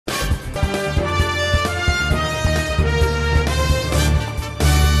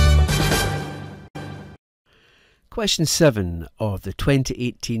Question 7 of the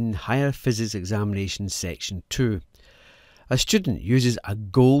 2018 Higher Physics Examination Section 2. A student uses a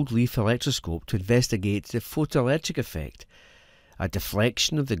gold leaf electroscope to investigate the photoelectric effect. A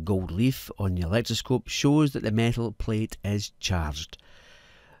deflection of the gold leaf on the electroscope shows that the metal plate is charged.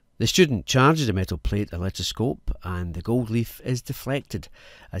 The student charges the metal plate electroscope and the gold leaf is deflected,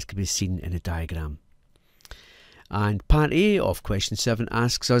 as can be seen in the diagram. And part A of question 7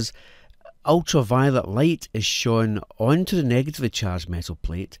 asks us, ultraviolet light is shone onto the negatively charged metal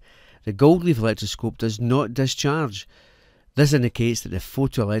plate. The gold leaf electroscope does not discharge. This indicates that the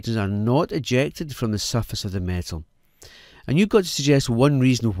photoelectrons are not ejected from the surface of the metal. And you've got to suggest one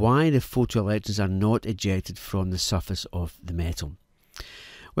reason why the photoelectrons are not ejected from the surface of the metal.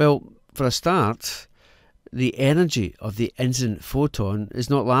 Well, for a start, the energy of the incident photon is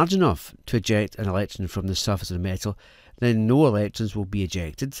not large enough to eject an electron from the surface of the metal. Then no electrons will be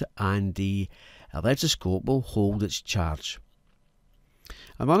ejected and the electroscope will hold its charge.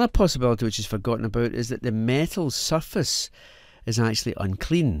 Another possibility which is forgotten about is that the metal surface is actually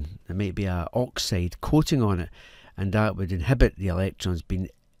unclean. There might be an oxide coating on it, and that would inhibit the electrons being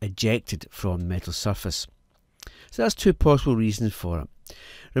ejected from the metal surface. So that's two possible reasons for it.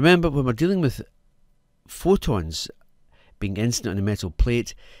 Remember, when we're dealing with photons being incident on the metal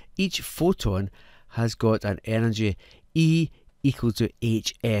plate, each photon has got an energy E equal to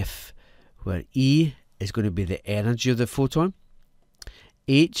hf, where E is going to be the energy of the photon,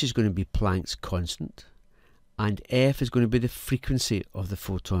 h is going to be Planck's constant, and f is going to be the frequency of the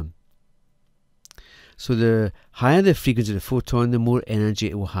photon. So the higher the frequency of the photon, the more energy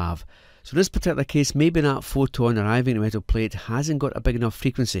it will have. So in this particular case, maybe that photon arriving at the metal plate hasn't got a big enough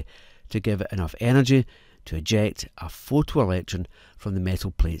frequency to give it enough energy to eject a photoelectron from the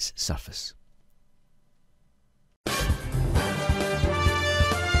metal plate's surface.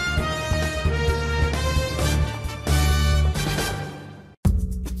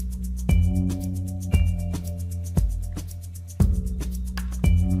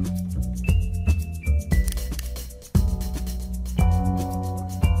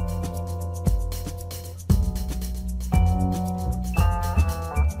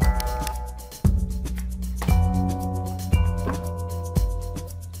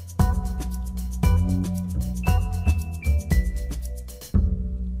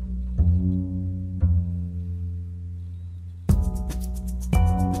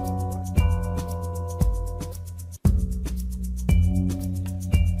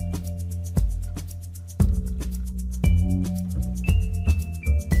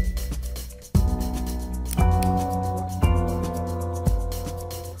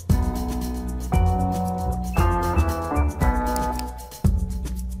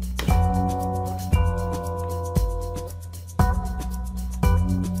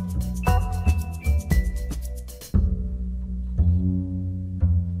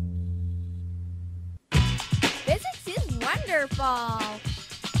 Wonderful!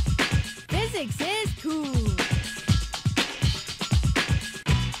 Physics is cool!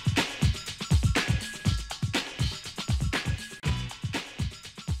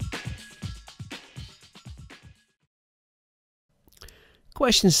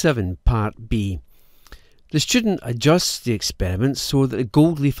 Question 7, Part B. The student adjusts the experiment so that the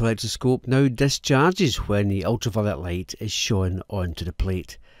gold leaf electroscope now discharges when the ultraviolet light is shone onto the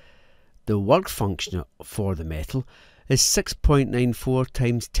plate. The work function for the metal is 6.94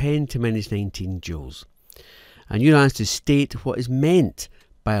 times 10 to minus 19 joules. And you're asked to state what is meant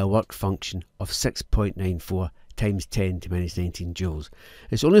by a work function of 6.94 times 10 to minus 19 joules.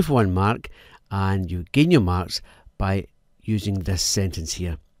 It's only for 1 mark, and you gain your marks by using this sentence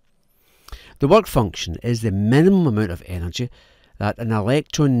here. The work function is the minimum amount of energy that an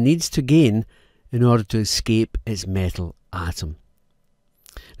electron needs to gain in order to escape its metal atom.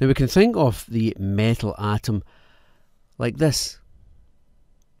 Now we can think of the metal atom like this.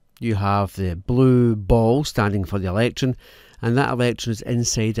 You have the blue ball standing for the electron, and that electron is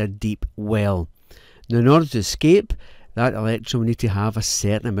inside a deep well. Now in order to escape, that electron will need to have a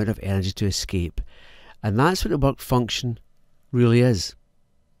certain amount of energy to escape, and that's what the work function really is.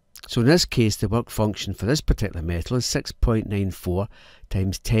 So in this case, the work function for this particular metal is 6.94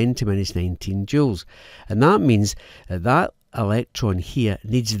 times 10 to minus 19 joules, and that means that that electron here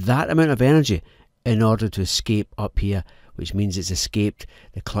needs that amount of energy in order to escape up here, which means it's escaped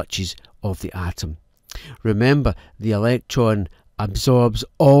the clutches of the atom. Remember, the electron absorbs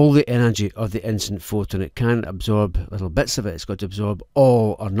all the energy of the incident photon. It can't absorb little bits of it. It's got to absorb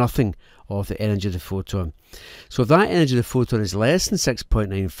all or nothing of the energy of the photon. So if that energy of the photon is less than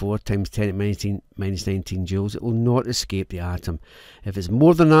 6.94 times 10 to the minus 19 joules, it will not escape the atom. If it's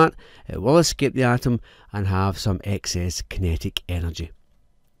more than that, it will escape the atom and have some excess kinetic energy.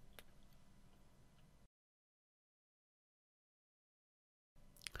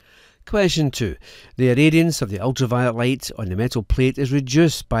 Question 2. The irradiance of the ultraviolet light on the metal plate is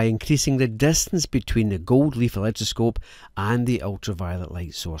reduced by increasing the distance between the gold leaf electroscope and the ultraviolet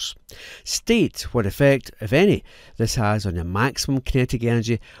light source. State what effect, if any, this has on the maximum kinetic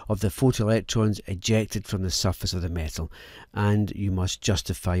energy of the photoelectrons ejected from the surface of the metal, and you must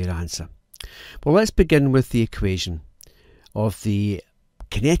justify your answer. Well, let's begin with the equation of the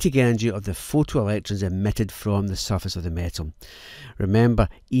kinetic energy of the photoelectrons emitted from the surface of the metal. Remember,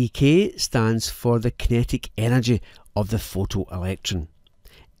 EK stands for the kinetic energy of the photoelectron.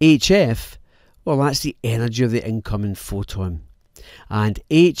 HF, well, that's the energy of the incoming photon. And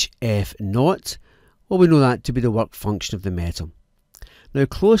HF naught, well, we know that to be the work function of the metal. Now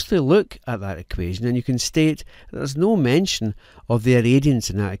closely look at that equation and you can state that there's no mention of the irradiance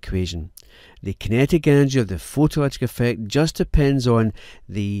in that equation. The kinetic energy of the photoelectric effect just depends on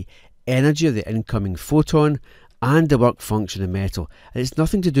the energy of the incoming photon and the work function of the metal. And it's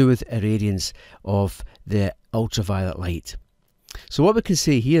nothing to do with irradiance of the ultraviolet light. So what we can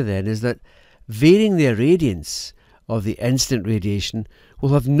say here then is that varying the irradiance of the incident radiation will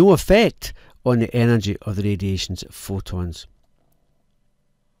have no effect on the energy of the radiation's photons.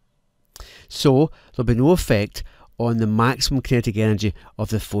 So there'll be no effect on the maximum kinetic energy of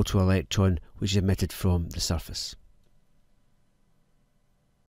the photoelectron which is emitted from the surface.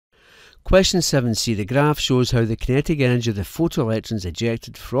 Question 7c. The graph shows how the kinetic energy of the photoelectrons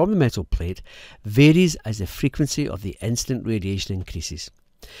ejected from the metal plate varies as the frequency of the incident radiation increases.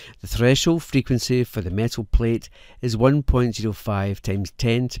 The threshold frequency for the metal plate is 1.05 times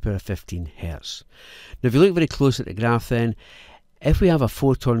 10 to the power 15 Hz. Now if you look very close at the graph then, if we have a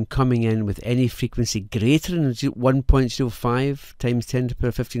photon coming in with any frequency greater than 1.05 times 10 to the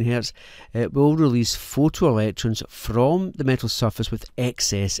power 15 Hz, it will release photoelectrons from the metal surface with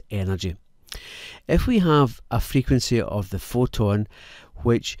excess energy. If we have a frequency of the photon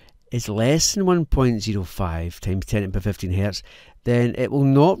which is less than 1.05 times 10 to the power 15 Hz, then it will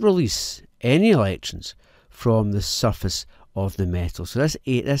not release any electrons from the surface of the metal. So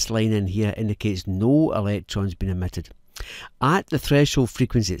this line in here indicates no electrons being emitted. At the threshold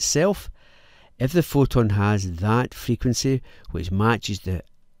frequency itself, if the photon has that frequency which matches the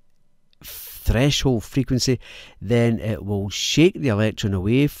threshold frequency, then it will shake the electron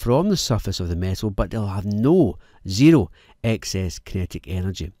away from the surface of the metal, but they'll have zero excess kinetic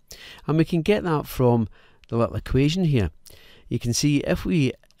energy. And we can get that from the little equation here. You can see if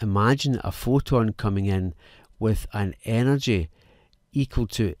we imagine a photon coming in with an energy equal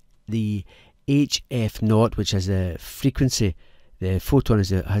to the HF naught, which has a frequency, the photon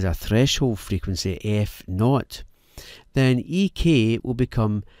has a threshold frequency F naught, then EK will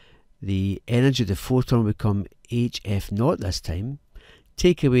become, the energy of the photon will become HF naught this time.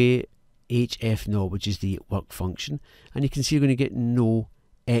 Take away HF naught, which is the work function, and you can see you're going to get no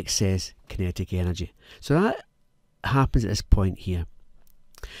excess kinetic energy. So that happens at this point here.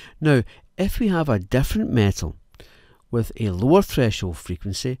 Now, if we have a different metal with a lower threshold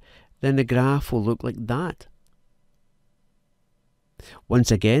frequency, then the graph will look like that.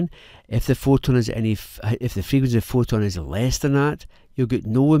 Once again, if the frequency of the photon is less than that, you'll get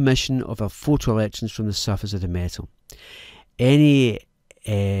no emission of photoelectrons from the surface of the metal. If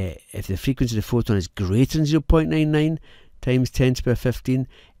the frequency of the photon is greater than 0.99 times 10 to the power 15,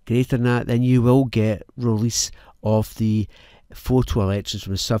 greater than that, then you will get release of the photoelectrons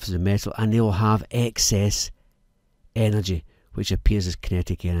from the surface of the metal, and they will have excess energy, which appears as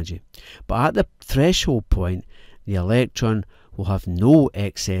kinetic energy. But at the threshold point, the electron will have no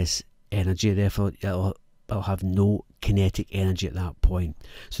excess energy, therefore it will have no kinetic energy at that point.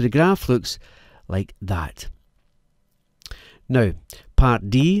 So the graph looks like that. Now, Part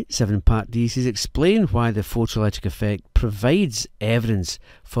D, 7 Part D, says explain why the photoelectric effect provides evidence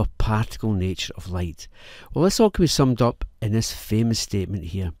for particle nature of light. Well, this all can be summed up in this famous statement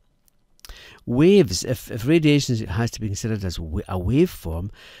here. Waves, if radiation has to be considered as a waveform,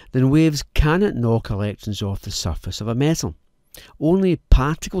 then waves cannot knock electrons off the surface of a metal. Only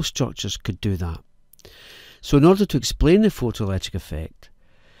particle structures could do that. So in order to explain the photoelectric effect,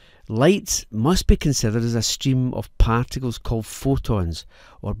 light must be considered as a stream of particles called photons,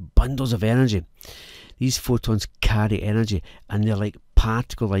 or bundles of energy. These photons carry energy and they're like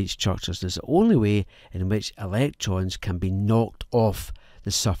particle-like structures. It's the only way in which electrons can be knocked off the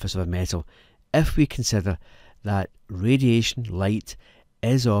surface of a metal if we consider that radiation, light,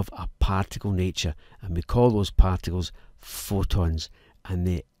 is of a particle nature, and we call those particles photons, and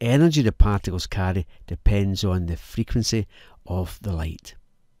the energy the particles carry depends on the frequency of the light.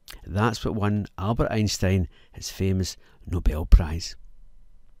 That's what won Albert Einstein his famous Nobel Prize.